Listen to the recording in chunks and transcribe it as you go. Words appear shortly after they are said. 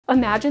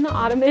Imagine the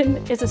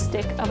ottoman is a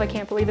stick of I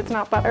can't believe it's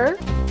not butter.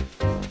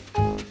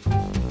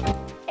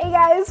 Hey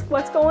guys,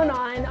 what's going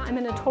on? I'm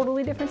in a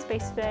totally different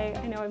space today.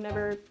 I know I've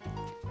never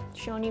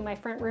shown you my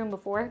front room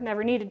before,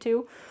 never needed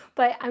to,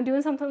 but I'm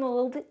doing something a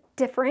little bit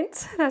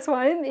different. That's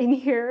why I'm in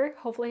here.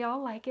 Hopefully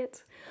y'all like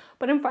it.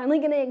 But I'm finally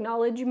gonna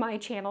acknowledge my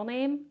channel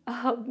name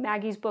of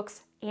Maggie's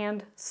Books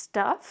and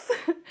Stuff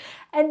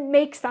and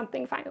make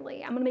something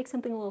finally. I'm gonna make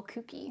something a little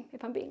kooky,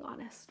 if I'm being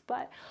honest.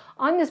 But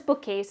on this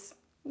bookcase,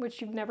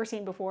 which you've never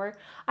seen before,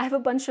 I have a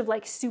bunch of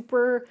like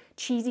super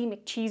cheesy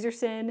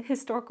McCheeserson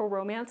historical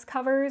romance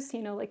covers,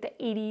 you know, like the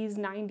 80s,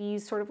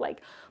 90s, sort of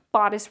like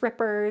bodice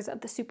rippers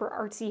of the super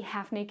artsy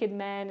half-naked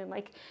men and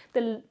like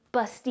the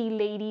busty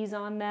ladies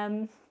on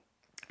them.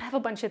 I have a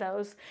bunch of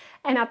those.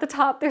 And at the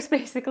top, there's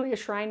basically a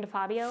shrine to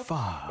Fabio.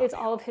 It's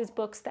all of his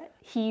books that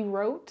he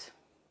wrote.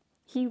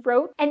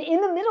 And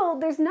in the middle,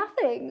 there's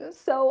nothing.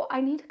 So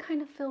I need to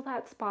kind of fill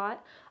that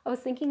spot. I was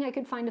thinking I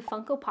could find a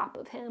Funko Pop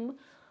of him,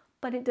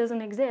 but it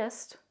doesn't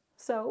exist.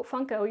 So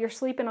Funko, you're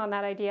sleeping on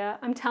that idea.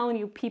 I'm telling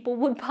you, people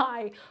would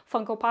buy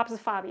Funko Pops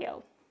of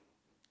Fabio.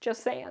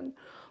 Just saying.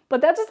 But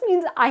that just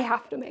means I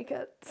have to make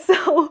it.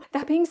 So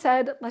that being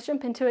said, let's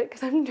jump into it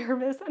because I'm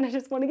nervous and I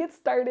just want to get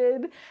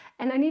started.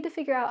 And I need to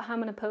figure out how I'm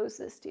gonna pose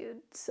this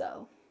dude.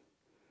 So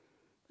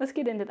let's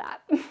get into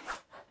that.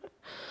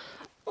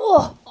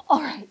 Oh,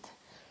 all right.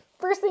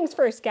 First things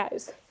first,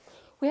 guys.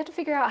 We have to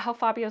figure out how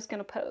Fabio's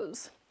gonna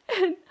pose.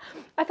 And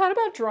I thought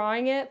about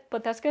drawing it,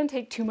 but that's gonna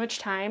take too much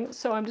time.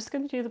 So I'm just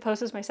gonna do the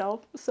poses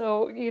myself.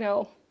 So, you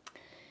know,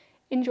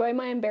 enjoy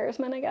my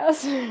embarrassment, I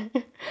guess.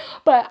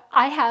 But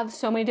I have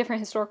so many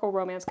different historical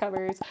romance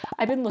covers.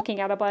 I've been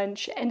looking at a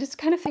bunch and just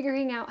kind of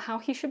figuring out how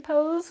he should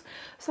pose.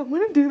 So I'm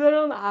gonna do that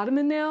on the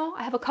ottoman now.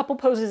 I have a couple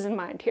poses in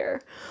mind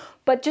here.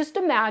 But just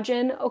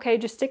imagine, okay,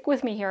 just stick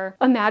with me here.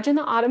 Imagine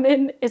the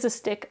ottoman is a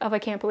stick of I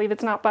can't believe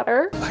it's not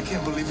butter. I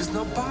can't believe it's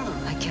not butter.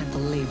 I can't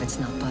believe it's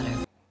not butter.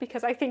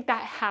 Because I think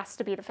that has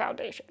to be the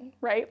foundation,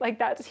 right?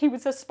 Like he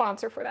was a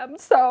sponsor for them.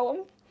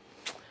 So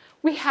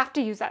we have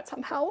to use that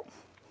somehow.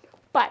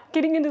 But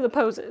getting into the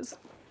poses.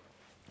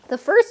 The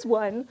first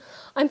one,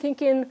 I'm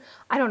thinking,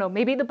 I don't know,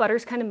 maybe the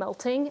butter's kind of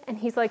melting and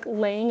he's like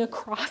laying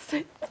across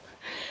it.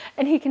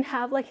 And he can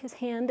have like his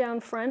hand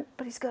down front,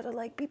 but he's gotta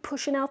like be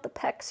pushing out the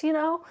pecs, you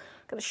know?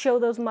 Gotta show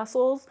those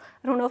muscles.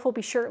 I don't know if he'll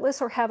be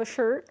shirtless or have a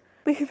shirt.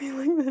 But he could be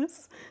like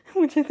this,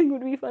 which I think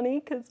would be funny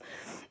because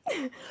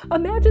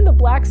imagine the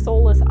black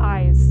soulless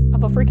eyes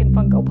of a freaking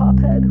Funko Pop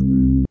head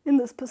in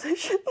this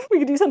position. We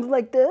could do something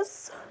like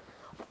this,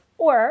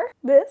 or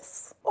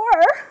this, or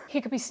he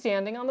could be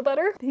standing on the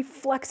butter. He's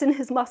flexing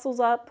his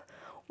muscles up,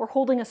 or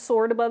holding a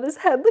sword above his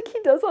head like he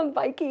does on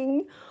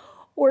Viking,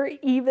 or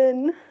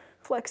even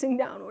flexing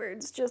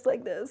downwards just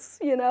like this,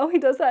 you know? He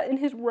does that in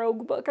his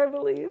Rogue book, I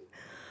believe.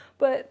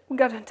 But we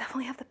gotta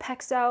definitely have the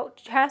pecs out.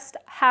 Chest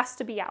has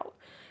to be out.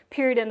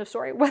 Period, end of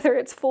story. Whether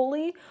it's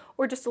fully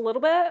or just a little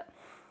bit,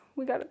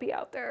 we gotta be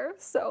out there.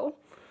 So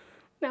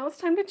now it's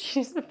time to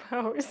choose the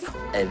pose.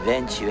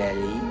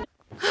 Eventually.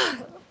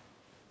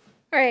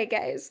 All right,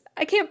 guys,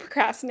 I can't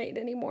procrastinate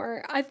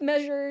anymore. I've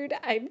measured,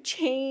 I've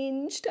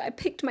changed, I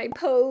picked my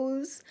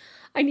pose.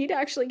 I need to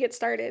actually get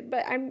started,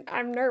 but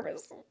I'm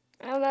nervous.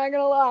 I'm not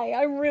gonna lie,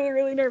 I'm really,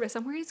 really nervous.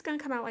 I'm worried it's gonna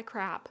come out like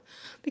crap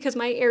because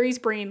my Aries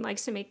brain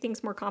likes to make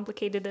things more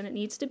complicated than it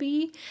needs to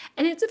be.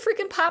 And it's a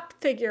freaking pop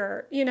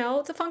figure, you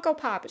know? It's a Funko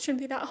Pop. It shouldn't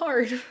be that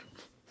hard.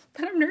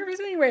 But I'm nervous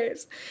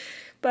anyways.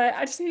 But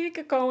I just need to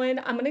get going.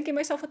 I'm gonna give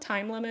myself a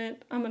time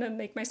limit. I'm gonna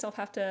make myself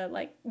have to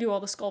like do all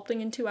the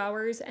sculpting in 2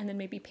 hours and then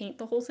maybe paint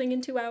the whole thing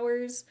in 2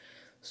 hours.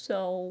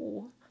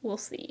 So we'll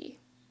see.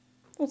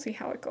 We'll see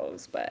how it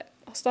goes, but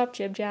I'll stop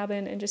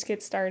jib-jabbing and just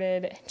get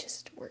started and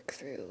just work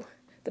through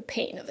the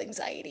pain of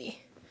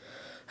anxiety.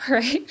 All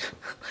right,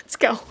 let's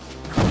go.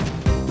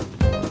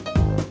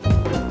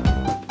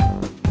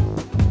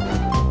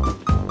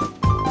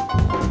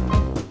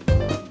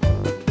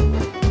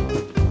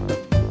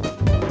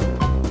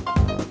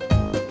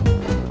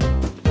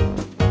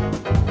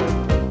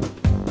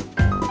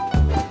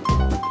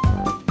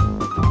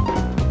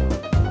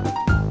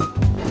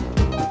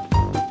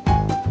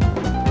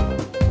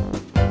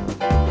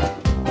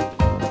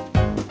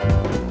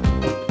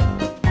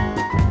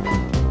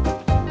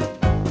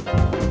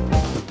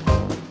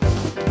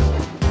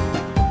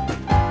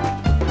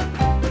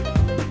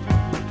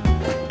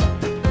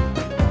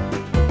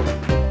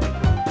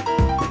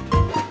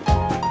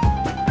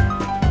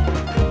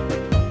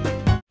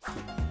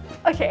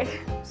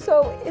 Okay,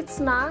 so it's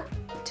not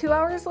 2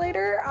 hours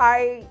later.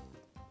 I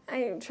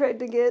tried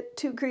to get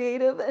too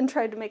creative and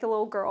tried to make a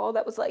little girl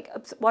that was like,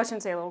 well, I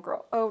shouldn't say a little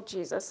girl. Oh,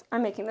 Jesus,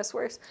 I'm making this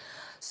worse.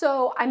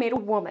 So I made a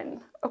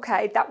woman,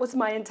 okay? That was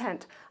my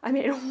intent. I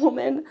made a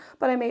woman,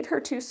 but I made her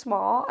too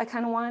small. I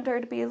kind of wanted her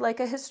to be like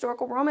a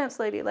historical romance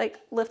lady, like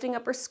lifting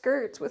up her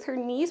skirts with her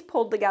knees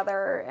pulled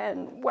together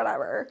and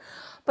whatever.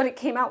 But it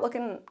came out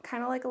looking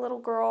kind of like a little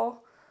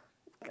girl,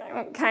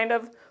 kind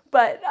of.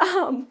 But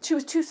she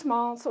was too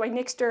small, so I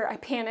nixed her, I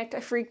panicked,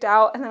 I freaked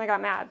out, and then I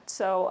got mad.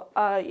 So,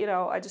 you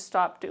know, I just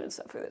stopped doing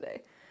stuff for the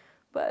day.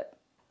 But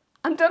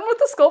I'm done with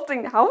the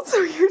sculpting now,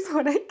 so here's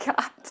what I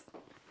got.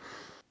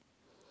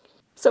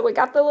 So I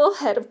got the little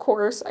head, of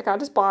course. I got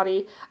his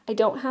body. I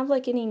don't have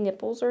like any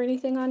nipples or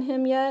anything on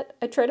him yet.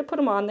 I tried to put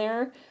them on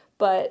there,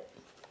 but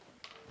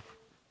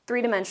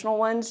three-dimensional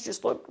ones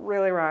just look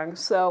really wrong.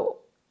 So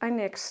I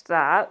nixed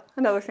that.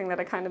 Another thing that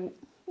I kind of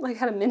like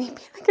had a mini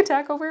panic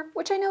attack over,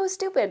 which I know is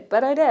stupid,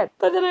 but I did.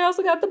 But then I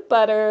also got the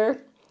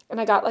butter, and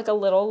I got like a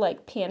little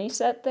like panty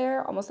set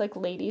there, almost like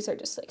ladies are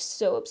just like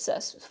so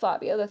obsessed with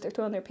Fabio that they're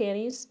throwing their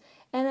panties.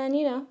 And then,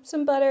 you know,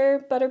 some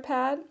butter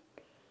pad. And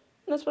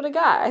that's what I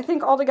got. I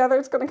think all together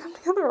it's gonna come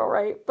together all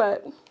right,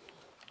 but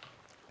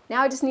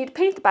now I just need to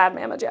paint the bad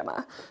mama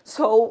jamma.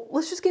 So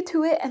let's just get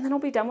to it, and then I'll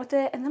be done with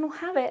it, and then I'll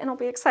have it, and I'll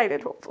be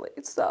excited, hopefully.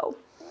 So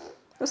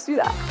let's do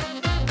that.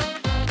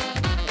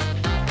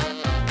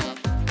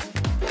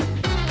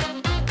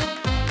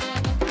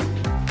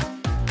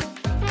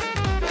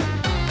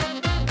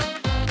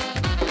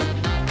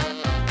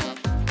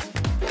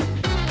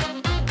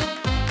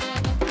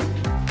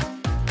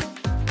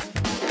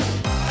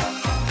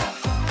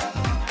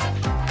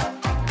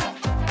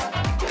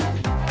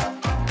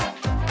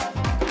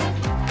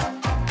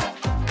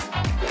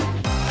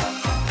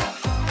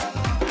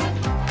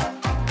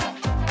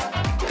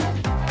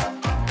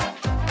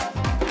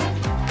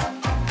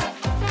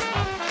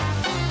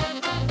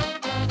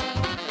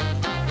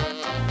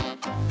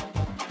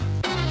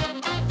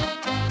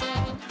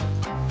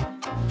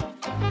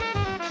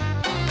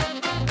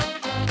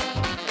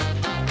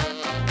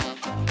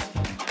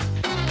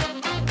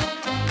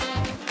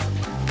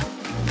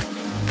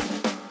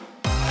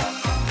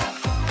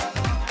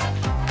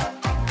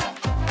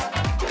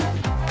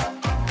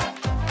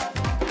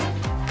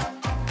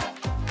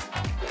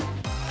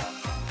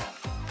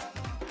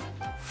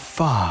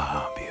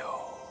 Fabio.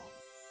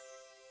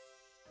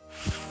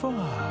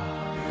 Fabio.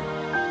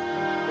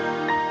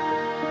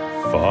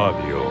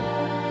 Fabio.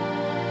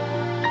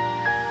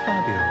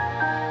 Fabio.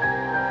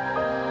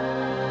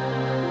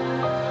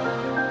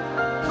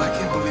 I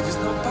can't believe it's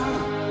not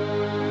bad.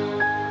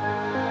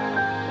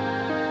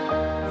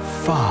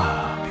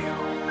 Fabio.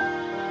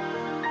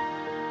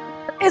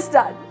 It's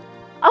done.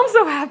 I'm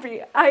so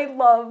happy. I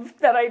love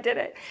that I did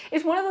it.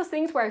 It's one of those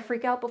things where I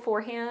freak out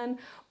beforehand,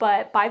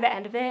 but by the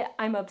end of it,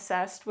 I'm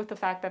obsessed with the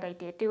fact that I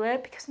did do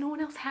it because no one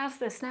else has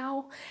this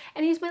now.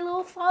 And he's my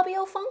little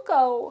Fabio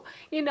Funko.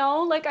 You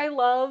know, like I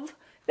love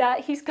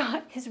that he's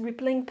got his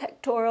rippling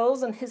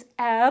pectorals and his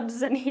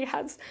abs, and he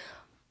has,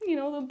 you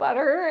know, the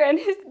butter and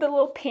the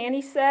little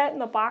panty set and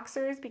the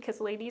boxers,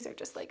 because ladies are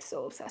just like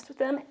so obsessed with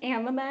them,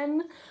 and the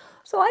men.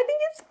 So I think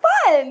it's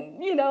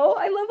fun, you know,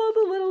 I love all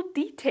the little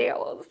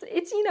details.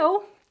 It's, you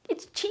know,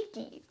 it's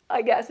cheeky,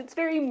 I guess. It's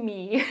very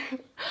me.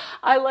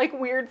 I like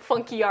weird,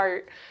 funky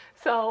art.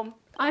 So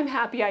I'm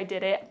happy I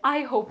did it.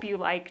 I hope you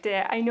liked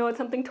it. I know it's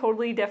something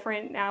totally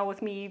different now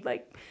with me,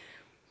 like,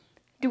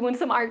 doing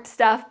some art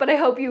stuff, but I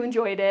hope you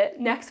enjoyed it.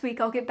 Next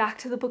week, I'll get back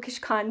to the bookish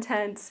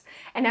contents.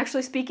 And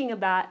actually, speaking of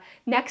that,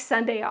 next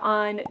Sunday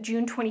on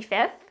June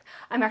 25th,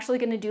 I'm actually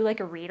gonna do like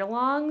a read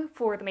along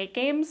for the Make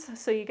Games,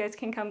 so you guys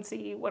can come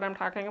see what I'm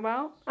talking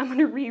about. I'm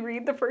gonna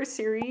reread the first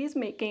series,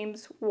 Make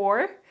Games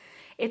War.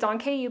 It's on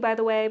KU, by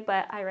the way,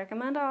 but I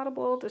recommend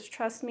Audible. Just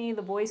trust me,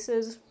 the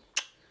voices,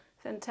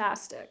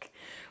 fantastic.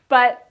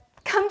 But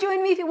come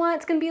join me if you want.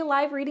 It's gonna be a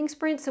live reading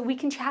sprint so we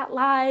can chat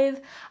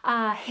live.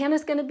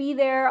 Hannah's gonna be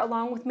there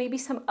along with maybe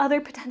some other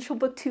potential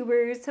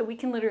booktubers so we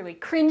can literally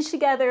cringe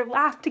together,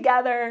 laugh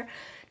together,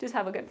 just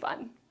have a good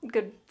fun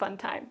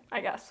time,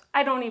 I guess.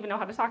 I don't even know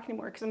how to talk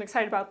anymore because I'm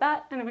excited about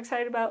that and I'm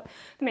excited about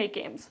the Make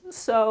Games.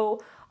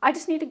 So I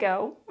just need to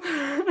go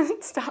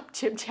stop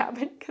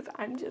jib-jabbing because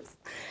I'm just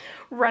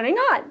running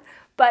on.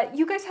 But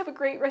you guys have a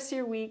great rest of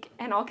your week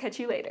and I'll catch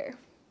you later.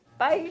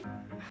 Bye.